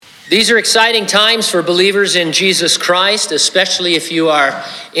These are exciting times for believers in Jesus Christ, especially if you are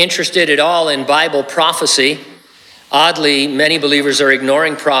interested at all in Bible prophecy. Oddly, many believers are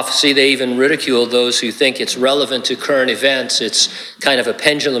ignoring prophecy. They even ridicule those who think it's relevant to current events. It's kind of a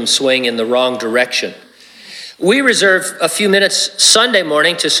pendulum swing in the wrong direction. We reserve a few minutes Sunday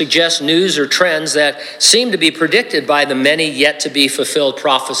morning to suggest news or trends that seem to be predicted by the many yet to be fulfilled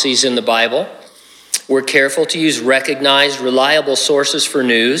prophecies in the Bible. We're careful to use recognized, reliable sources for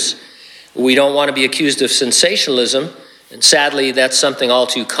news. We don't want to be accused of sensationalism, and sadly, that's something all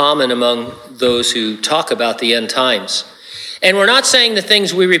too common among those who talk about the end times. And we're not saying the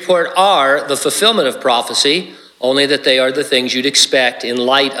things we report are the fulfillment of prophecy, only that they are the things you'd expect in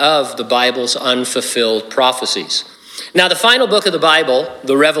light of the Bible's unfulfilled prophecies. Now, the final book of the Bible,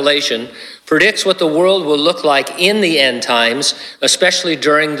 the Revelation, predicts what the world will look like in the end times, especially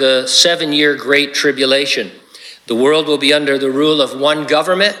during the 7-year Great Tribulation. The world will be under the rule of one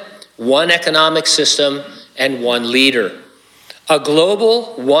government, one economic system, and one leader. A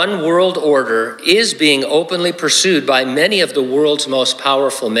global one world order is being openly pursued by many of the world's most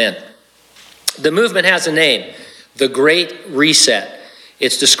powerful men. The movement has a name, the Great Reset.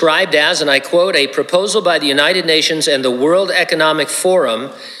 It's described as, and I quote, a proposal by the United Nations and the World Economic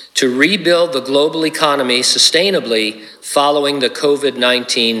Forum to rebuild the global economy sustainably following the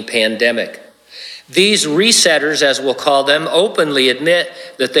COVID-19 pandemic. These resetters, as we'll call them, openly admit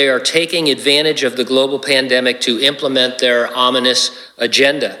that they are taking advantage of the global pandemic to implement their ominous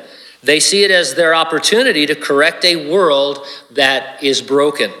agenda. They see it as their opportunity to correct a world that is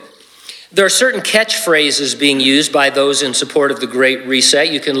broken. There are certain catchphrases being used by those in support of the Great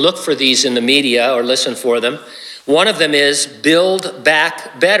Reset. You can look for these in the media or listen for them. One of them is Build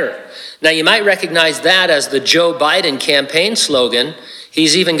Back Better. Now, you might recognize that as the Joe Biden campaign slogan.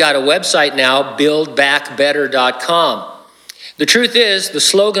 He's even got a website now, buildbackbetter.com. The truth is, the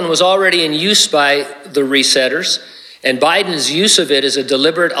slogan was already in use by the resetters, and Biden's use of it is a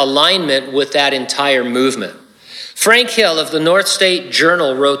deliberate alignment with that entire movement. Frank Hill of the North State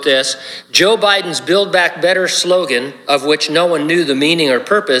Journal wrote this: Joe Biden's Build Back Better slogan, of which no one knew the meaning or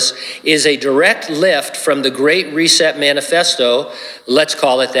purpose, is a direct lift from the Great Reset Manifesto, let's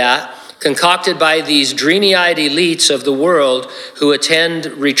call it that, concocted by these dreamy-eyed elites of the world who attend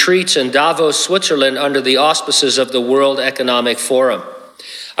retreats in Davos, Switzerland under the auspices of the World Economic Forum.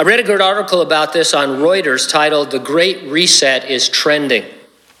 I read a good article about this on Reuters titled, The Great Reset is Trending.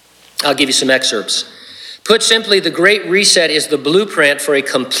 I'll give you some excerpts. Put simply, the Great Reset is the blueprint for a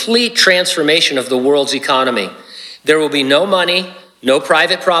complete transformation of the world's economy. There will be no money, no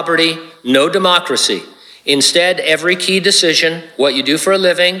private property, no democracy. Instead, every key decision, what you do for a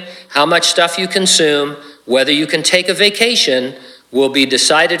living, how much stuff you consume, whether you can take a vacation, will be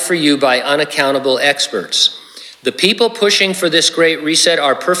decided for you by unaccountable experts. The people pushing for this Great Reset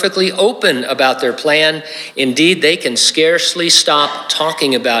are perfectly open about their plan. Indeed, they can scarcely stop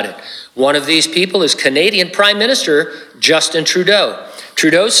talking about it. One of these people is Canadian Prime Minister Justin Trudeau.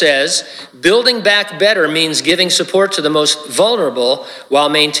 Trudeau says, building back better means giving support to the most vulnerable while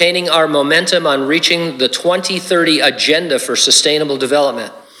maintaining our momentum on reaching the 2030 agenda for sustainable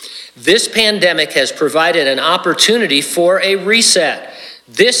development. This pandemic has provided an opportunity for a reset.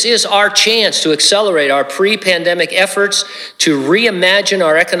 This is our chance to accelerate our pre-pandemic efforts to reimagine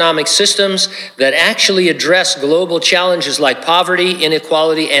our economic systems that actually address global challenges like poverty,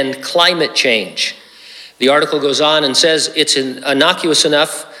 inequality, and climate change. The article goes on and says it's innocuous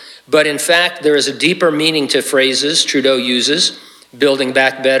enough, but in fact, there is a deeper meaning to phrases Trudeau uses: building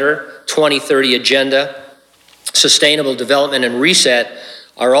back better, 2030 agenda, sustainable development, and reset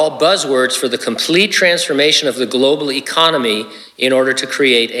are all buzzwords for the complete transformation of the global economy in order to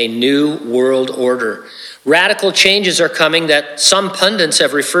create a new world order. Radical changes are coming that some pundits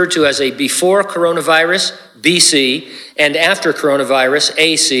have referred to as a before coronavirus, BC, and after coronavirus,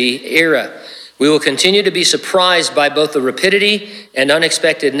 AC era. We will continue to be surprised by both the rapidity and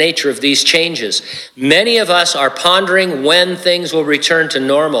unexpected nature of these changes. Many of us are pondering when things will return to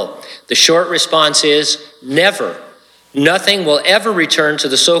normal. The short response is never. Nothing will ever return to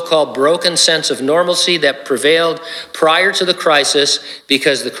the so-called broken sense of normalcy that prevailed prior to the crisis,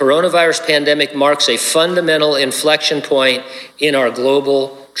 because the coronavirus pandemic marks a fundamental inflection point in our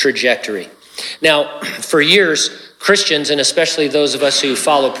global trajectory. Now, for years, Christians, and especially those of us who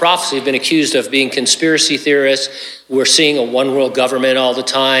follow prophecy, have been accused of being conspiracy theorists. We're seeing a one world government all the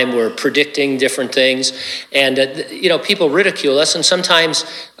time. We're predicting different things. And, people ridicule us. And sometimes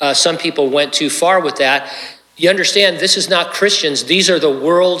some people went too far with that. You understand, this is not Christians. These are the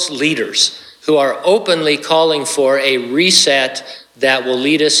world's leaders who are openly calling for a reset that will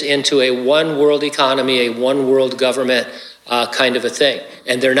lead us into a one world economy, a one world government kind of a thing.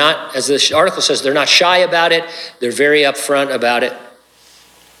 And they're not, as this article says, they're not shy about it. They're very upfront about it.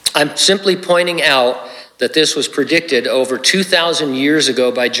 I'm simply pointing out that this was predicted over 2,000 years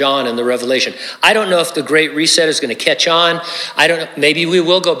ago by John in the Revelation. I don't know if the Great Reset is going to catch on. I don't know. Maybe we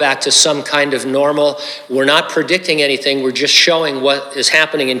will go back to some kind of normal. We're not predicting anything. We're just showing what is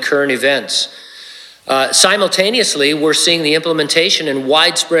happening in current events. Simultaneously, we're seeing the implementation and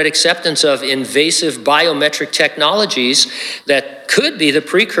widespread acceptance of invasive biometric technologies that could be the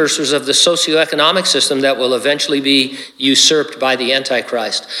precursors of the socioeconomic system that will eventually be usurped by the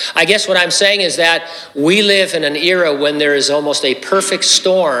Antichrist. I guess what I'm saying is that we live in an era when there is almost a perfect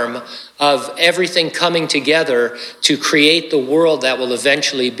storm of everything coming together to create the world that will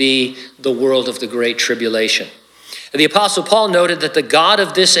eventually be the world of the Great Tribulation. The Apostle Paul noted that the God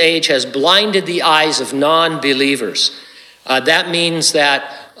of this age has blinded the eyes of non-believers. That means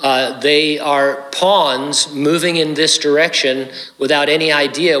that they are pawns moving in this direction without any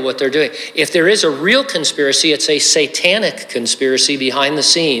idea what they're doing. If there is a real conspiracy, it's a satanic conspiracy behind the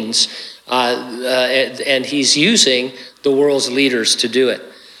scenes, and he's using the world's leaders to do it.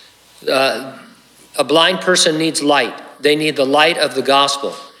 A blind person needs light. They need the light of the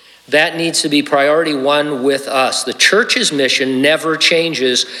gospel. That needs to be priority one with us. The church's mission never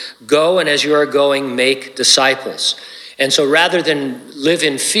changes. Go, and as you are going, make disciples. And so rather than live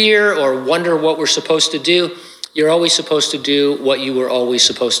in fear or wonder what we're supposed to do, you're always supposed to do what you were always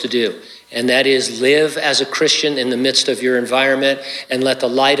supposed to do. And that is live as a Christian in the midst of your environment and let the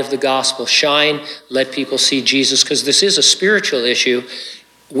light of the gospel shine. Let people see Jesus, because this is a spiritual issue.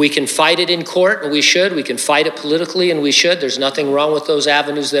 We can fight it in court, and we should. We can fight it politically, and we should. There's nothing wrong with those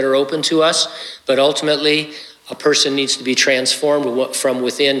avenues that are open to us. But ultimately, a person needs to be transformed from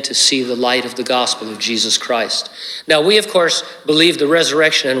within to see the light of the gospel of Jesus Christ. Now, we, of course, believe the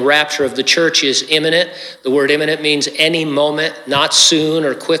resurrection and rapture of the church is imminent. The word imminent means any moment, not soon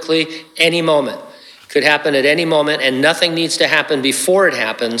or quickly, any moment. It could happen at any moment, and nothing needs to happen before it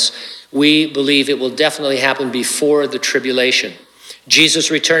happens. We believe it will definitely happen before the tribulation. Jesus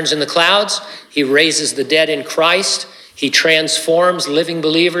returns in the clouds. He raises the dead in Christ. He transforms living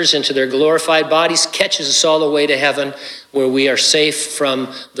believers into their glorified bodies, catches us all the way to heaven, where we are safe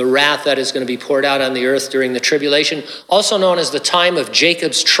from the wrath that is going to be poured out on the earth during the tribulation, also known as the time of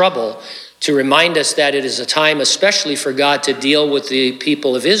Jacob's trouble, to remind us that it is a time especially for God to deal with the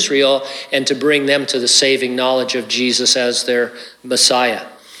people of Israel and to bring them to the saving knowledge of Jesus as their Messiah.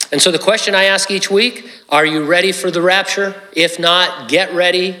 And so the question I ask each week, are you ready for the rapture? If not, get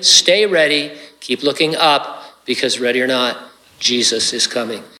ready, stay ready, keep looking up, because ready or not, Jesus is coming.